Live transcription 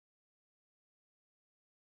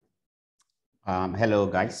Hello,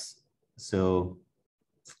 guys. So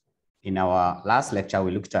in our last lecture,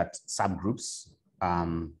 we looked at subgroups.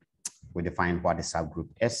 We defined what a subgroup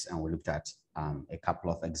is, and we looked at a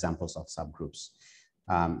couple of examples of subgroups.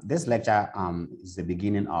 This lecture is the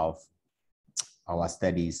beginning of our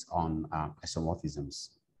studies on isomorphisms.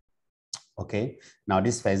 Okay, now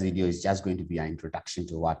this first video is just going to be an introduction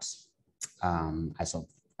to what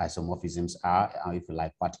isomorphisms are, if you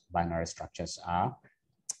like, what binary structures are.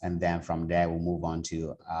 And then from there, we'll move on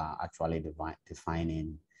to actually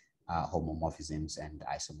defining homomorphisms and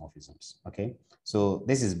isomorphisms, okay? So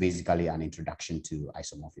this is basically an introduction to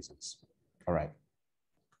isomorphisms. All right.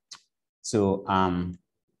 So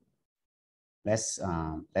let's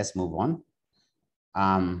move on.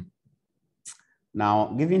 Now,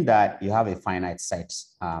 given that you have a finite set,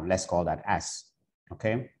 let's call that S,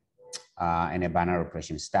 okay? And a binary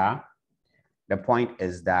operation star, the point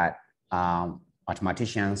is that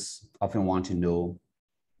mathematicians often want to know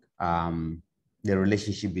the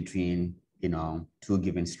relationship between, two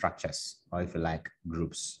given structures, or if you like,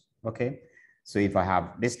 groups, okay? So if I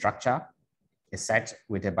have this structure, a set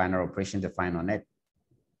with a binary operation defined on it,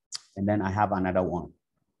 and then I have another one,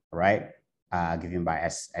 right? Given by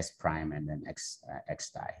S prime and then X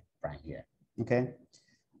prime here, okay?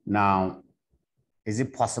 Now, is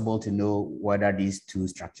it possible to know whether these two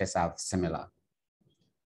structures are similar?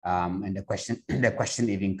 And the question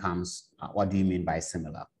even comes, what do you mean by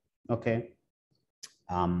similar? Okay.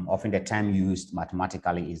 Often the term used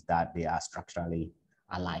mathematically is that they are structurally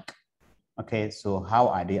alike. Okay, so how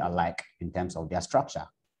are they alike in terms of their structure?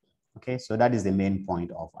 Okay, so that is the main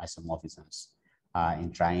point of isomorphisms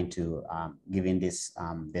in trying to, given this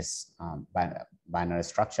binary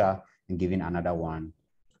structure and giving another one,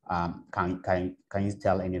 can you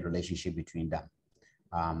tell any relationship between them?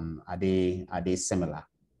 Are they similar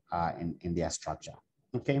in their structure?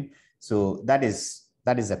 Okay, so that is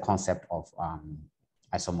a concept of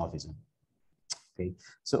isomorphism. Okay,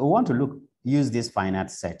 so we want to use these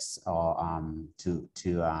finite sets or to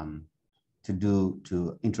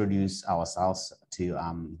introduce ourselves to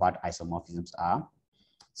what isomorphisms are.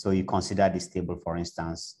 So you consider this table, for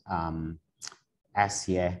instance, S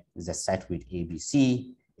here is a set with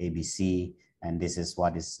ABC, and this is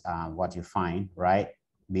what you find, right?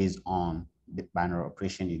 Based on the binary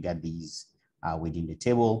operation, you get these within the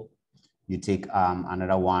table. You take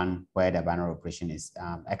another one where the binary operation is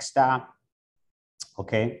X star,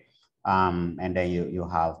 okay, and then you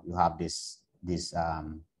have these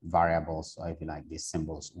variables, or if you like, these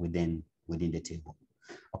symbols within the table.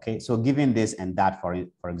 Okay, so given this and that,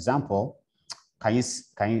 for example, can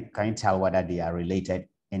you tell whether they are related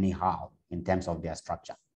anyhow in terms of their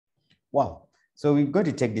structure? Well, so we're going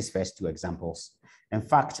to take these first two examples. In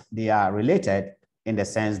fact, they are related in the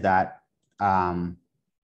sense that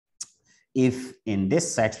if in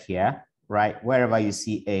this set here, right, wherever you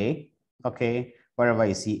see A, okay, wherever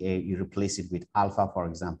you see A, you replace it with alpha, for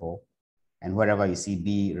example, and wherever you see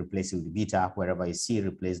B, replace it with beta, wherever you see,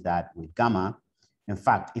 replace that with gamma. In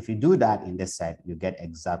fact, if you do that in this set, you get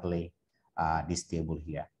exactly this table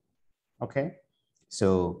here, okay?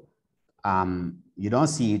 So you don't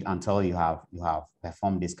see it until you have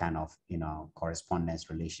performed this kind of correspondence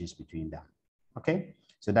relations between them, okay?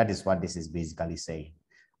 So that is what this is basically saying.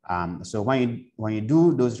 So when you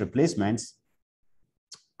do those replacements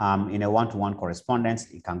in a one-to-one correspondence,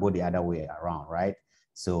 it can go the other way around, right?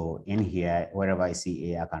 So in here, wherever I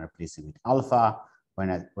see A, I can replace it with alpha. When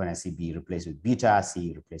I see B, replace with beta,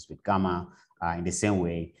 C, replace with gamma. In the same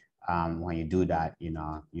way, when you do that,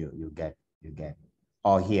 you get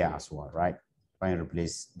all here as well, right? When you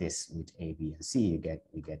replace this with A, B, and C, you get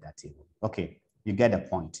that table. Okay, you get the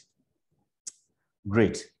point.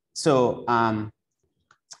 Great. So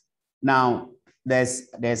now there's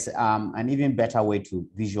an even better way to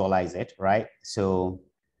visualize it, right? So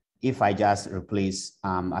if I just replace,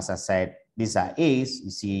 as I said, these are A's, you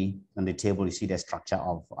see on the table, you see the structure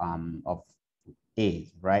of A,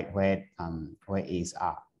 right? Where A's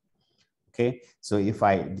are. Okay, so if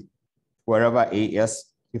wherever A is,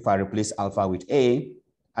 if I replace alpha with A,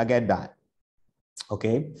 I get that.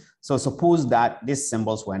 Okay, so suppose that these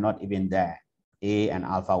symbols were not even there. A and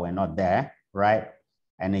alpha were not there, right?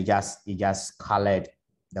 And it just colored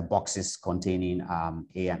the boxes containing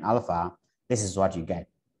A and alpha. This is what you get.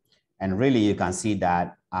 And really, you can see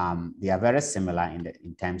that they are very similar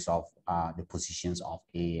in terms of the positions of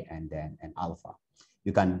A and alpha.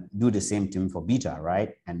 You can do the same thing for beta,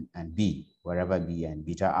 right? And B, wherever B and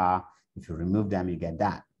beta are. If you remove them, you get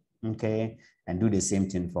that. Okay, and do the same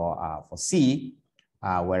thing for C,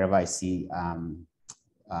 wherever I see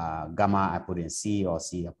gamma, I put in C, or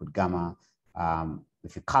C, I put gamma.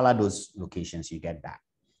 if you color those locations, you get that.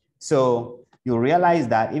 So you realize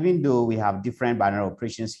that even though we have different binary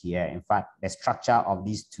operations here, in fact, the structure of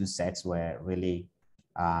these two sets were really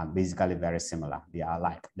basically very similar. They are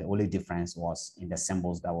alike. The only difference was in the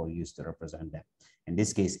symbols that were used to represent them. In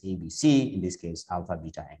this case, A, B, C. In this case, alpha,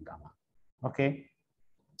 beta, and gamma. Okay,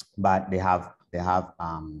 but they have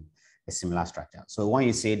a similar structure. So when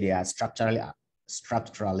you say they are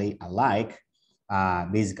structurally alike,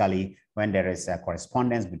 basically when there is a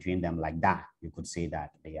correspondence between them like that, you could say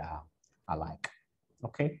that they are alike.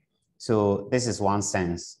 Okay, so this is one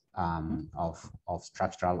sense of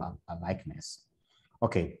structural alikeness.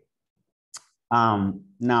 Okay,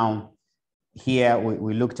 now here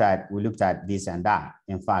we looked at this and that.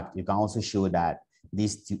 In fact, you can also show that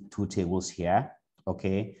these two tables here,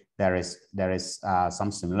 okay, there is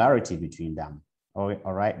some similarity between them.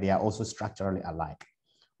 All right, they are also structurally alike.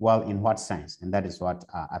 Well, in what sense? And that is what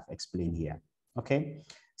I've explained here. Okay,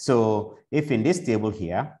 so if in this table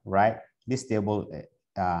here, right, this table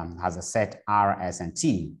has a set R, S, and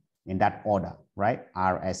T in that order, right?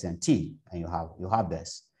 R, S, and T, and you have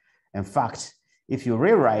this. In fact, if you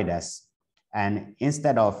rewrite this, and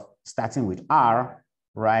instead of starting with R,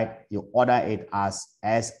 right, you order it as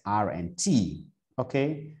S, R, and T.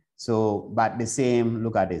 Okay, so but the same.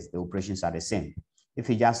 Look at this; the operations are the same. If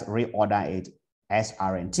you just reorder it S,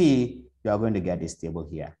 R, and T, you are going to get this table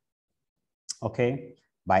here. Okay,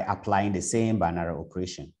 by applying the same binary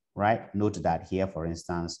operation, right? Note that here, for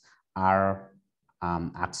instance, R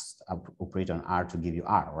operate on R to give you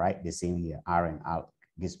R, right? The same here, R and R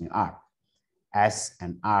gives me R. S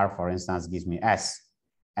and R, for instance, gives me S.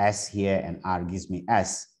 S here and R gives me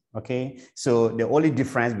S. Okay, so the only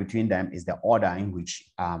difference between them is the order in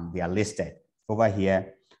which they are listed. Over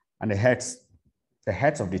here, and the heads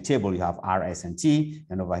of the table, you have R, S, and T,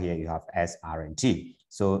 and over here you have S, R, and T.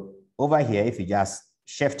 So over here, if you just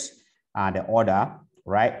shift the order,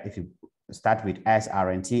 right? If you start with S,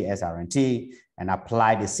 R, and T, S, R, and T, and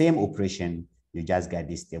apply the same operation, you just get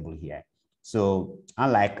this table here. So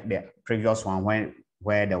unlike the previous one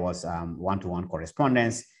where there was one-to-one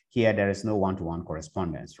correspondence, here there is no one-to-one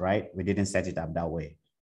correspondence, right? We didn't set it up that way.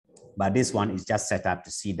 But this one is just set up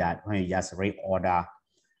to see that when you just reorder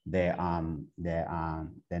the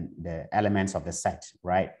elements of the set,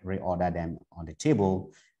 right? Reorder them on the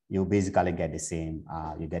table, you basically get the same,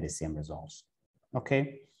 results.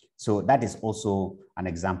 Okay, so that is also an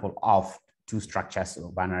example of two structures,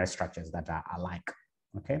 or binary structures that are alike.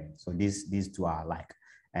 Okay, so these two are alike,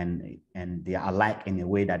 and they are alike in a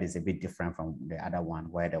way that is a bit different from the other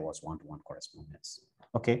one where there was one-to-one correspondence.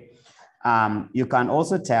 Okay, you can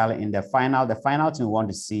also tell in the final thing we want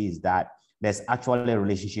to see is that there's actually a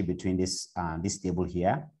relationship between this table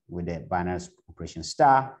here with the binary operation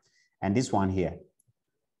star and this one here.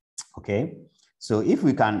 Okay, so if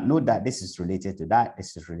we can note that this is related to that,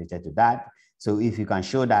 this is related to that. So if you can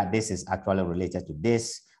show that this is actually related to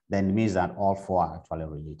this, then it means that all four are actually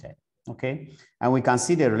related. Okay, and we can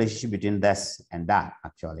see the relationship between this and that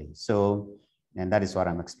actually. So, and that is what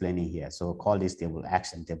I'm explaining here. So call this table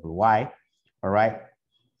X and table Y. All right.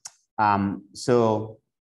 So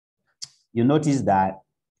you notice that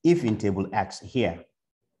if in table X here,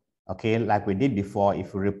 okay, like we did before,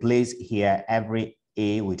 if we replace here every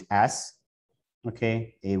A with S,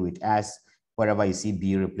 okay, A with S, wherever you see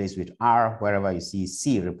B, replace with R, wherever you see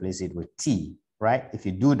C, replace it with T, right? If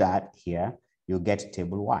you do that here, you get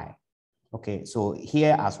table Y. Okay, so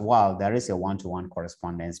here as well, there is a one-to-one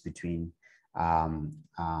correspondence between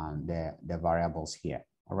the variables here,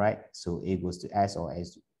 all right? So A goes to S or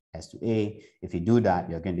S to A. If you do that,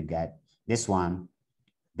 you're going to get this one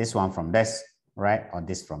from this, right? Or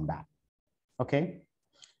this from that, okay?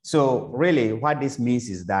 So really what this means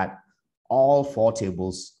is that all four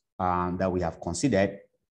tables that we have considered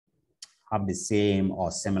have the same or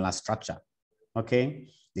similar structure, okay?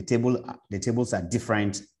 The tables are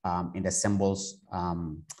different in the symbols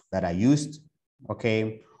that are used,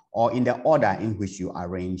 okay? Or in the order in which you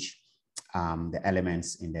arrange the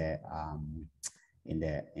elements in the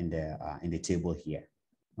table here.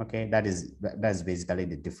 Okay, that's basically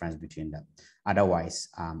the difference between them. Otherwise,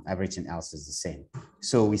 everything else is the same.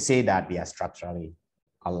 So we say that they are structurally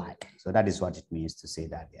alike. So that is what it means to say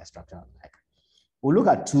that they are structurally alike. We'll look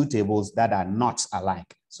at two tables that are not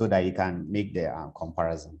alike so that you can make the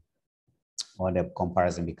comparison, or the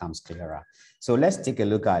comparison becomes clearer. So let's take a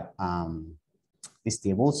look at these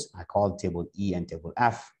tables. I call table E and table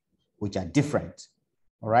F, which are different.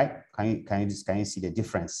 All right, can you see the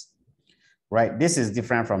difference? Right, this is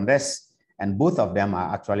different from this, and both of them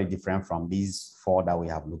are actually different from these four that we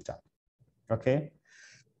have looked at. Okay,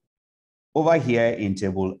 Over here in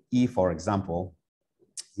table E, for example,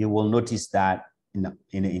 you will notice that in the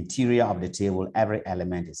interior of the table, every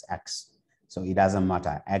element is X. So it doesn't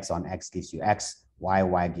matter. X on X gives you X,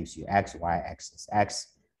 Y gives you X, X is X.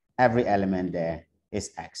 Every element there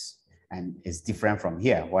is X. And it's different from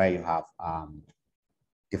here where you have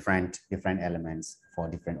different elements for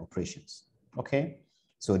different operations. Okay,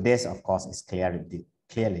 so this of course is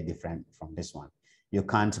clearly different from this one. You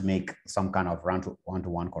can't make some kind of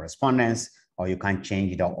one-to-one correspondence, or you can't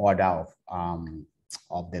change the order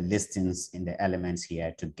of the listings in the elements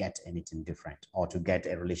here to get anything different or to get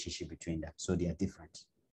a relationship between them. So they are different.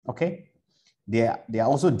 Okay, they are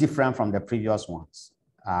also different from the previous ones.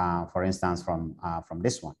 For instance, from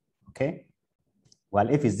this one. Okay, well,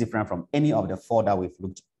 if it's different from any of the four that we've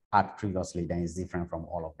looked at previously, then it's different from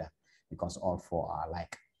all of them because all four are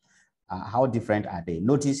alike. How different are they?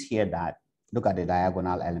 Notice here that, look at the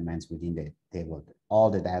diagonal elements within the table. All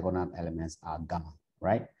the diagonal elements are gamma,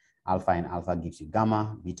 right? Alpha and alpha gives you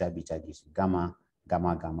gamma, beta gives you gamma,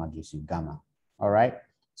 gamma gives you gamma, all right?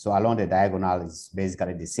 So along the diagonal is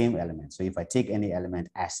basically the same element. So if I take any element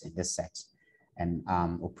S in this set and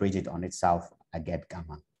operate it on itself, I get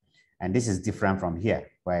gamma. And this is different from here,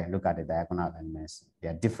 where I look at the diagonal elements. They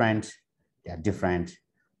are different.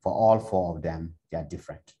 For all four of them, they are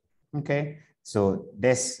different. Okay, so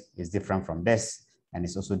this is different from this, and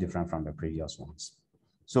it's also different from the previous ones.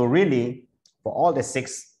 So really, for all the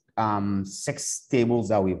six tables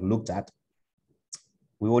that we've looked at,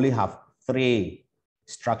 we only have 3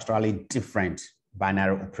 structurally different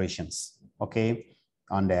binary operations, okay,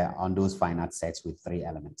 on those finite sets with 3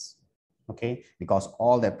 elements. Okay, because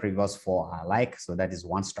all the previous 4 are alike. So that is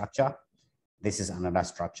one structure. This is another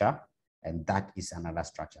structure, and that is another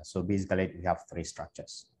structure. So basically, we have 3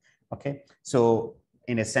 structures. Okay, so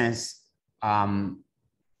in a sense, as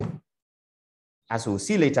we'll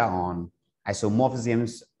see later on,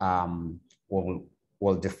 isomorphisms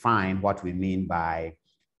will define what we mean by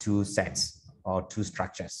 2 sets or 2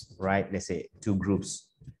 structures, right? Let's say 2 groups.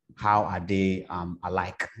 How are they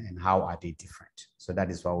alike and how are they different? So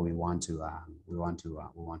that is what we want to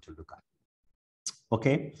look at.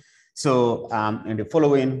 Okay, so in the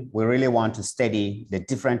following, we really want to study the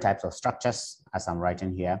different types of structures, as I'm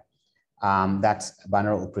writing here, that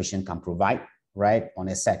binary operation can provide, right, on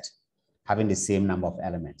a set having the same number of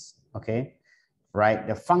elements. Okay, right?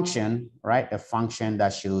 The function, right? The function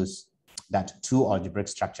that shows that 2 algebraic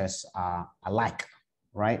structures are alike,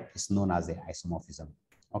 right, is known as the isomorphism.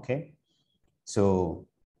 Okay, so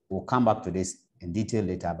we'll come back to this in detail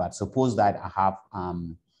later, but suppose that I have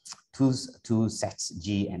two sets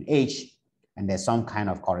G and H, and there's some kind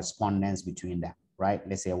of correspondence between them, right?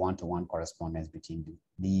 Let's say a one-to-one correspondence between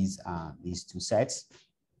these 2 sets.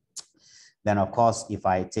 Then of course, if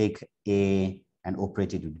I take A and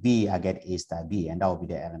operate it with B, I get A star B, and that will be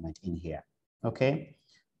the element in here. Okay,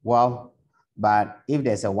 well, but if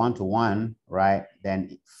there's a one-to-one, right,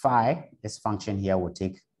 then phi, this function here will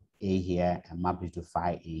take A here and map it to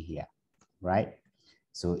phi A here, right?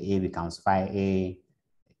 So A becomes phi A,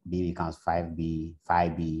 B becomes phi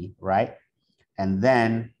B, right? And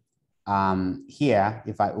then here,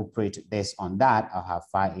 if I operate this on that, I'll have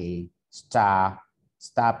phi A star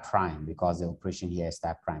prime, because the operation here is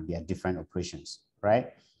star prime. They are different operations,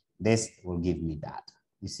 right? This will give me that,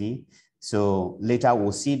 you see? So later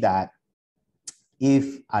we'll see that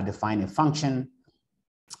if I define a function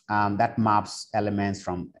that maps elements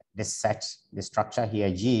from this set, the structure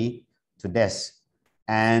here, G, to this,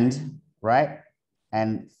 and, right,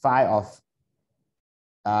 and phi of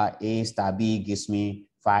A star B gives me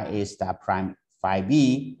phi A star prime phi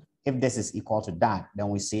B. If this is equal to that, then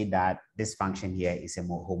we say that this function here is a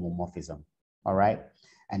homomorphism, all right?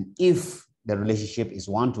 And if the relationship is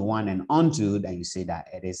one-to-one and onto, then you say that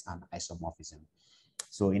it is an isomorphism.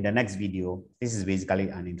 So in the next video, this is basically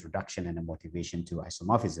an introduction and a motivation to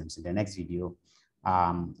isomorphisms. In the next video,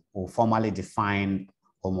 we'll formally define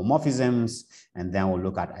homomorphisms, and then we'll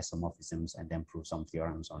look at isomorphisms and then prove some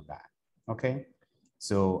theorems on that. Okay,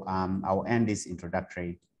 so I'll end this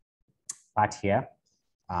introductory part here,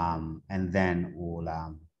 and then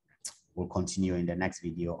we'll continue in the next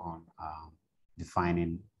video on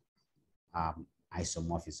defining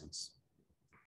isomorphisms.